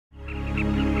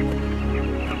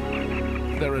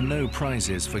There are no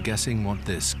prizes for guessing what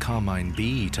this Carmine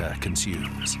bee-eater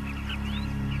consumes.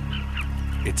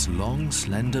 Its long,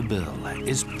 slender bill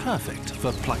is perfect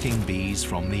for plucking bees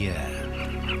from the air.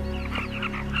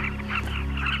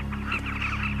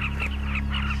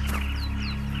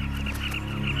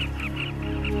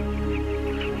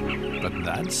 But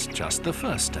that's just the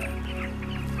first step.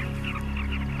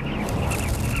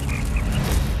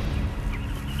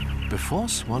 Before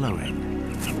swallowing,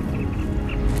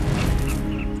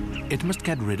 it must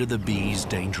get rid of the bee's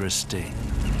dangerous sting.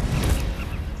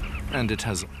 And it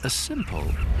has a simple,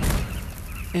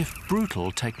 if brutal,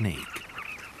 technique.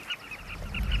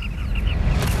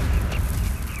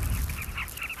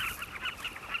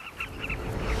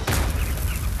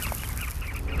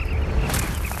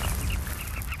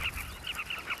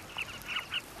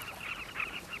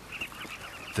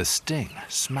 The sting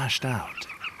smashed out.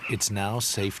 It's now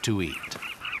safe to eat.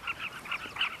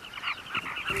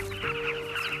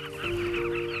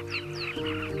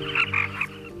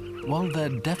 While they're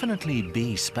definitely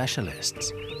bee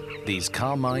specialists, these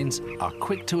Carmines are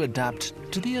quick to adapt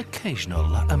to the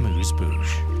occasional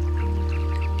amuse-bouche.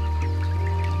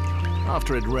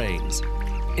 After it rains,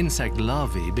 insect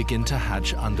larvae begin to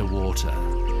hatch underwater.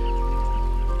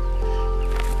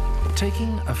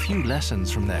 Taking a few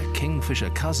lessons from their kingfisher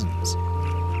cousins,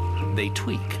 they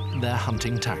tweak their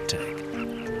hunting tactic.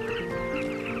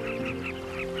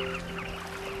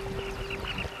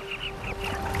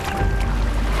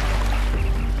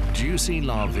 Juicy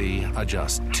larvae are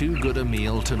just too good a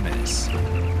meal to miss.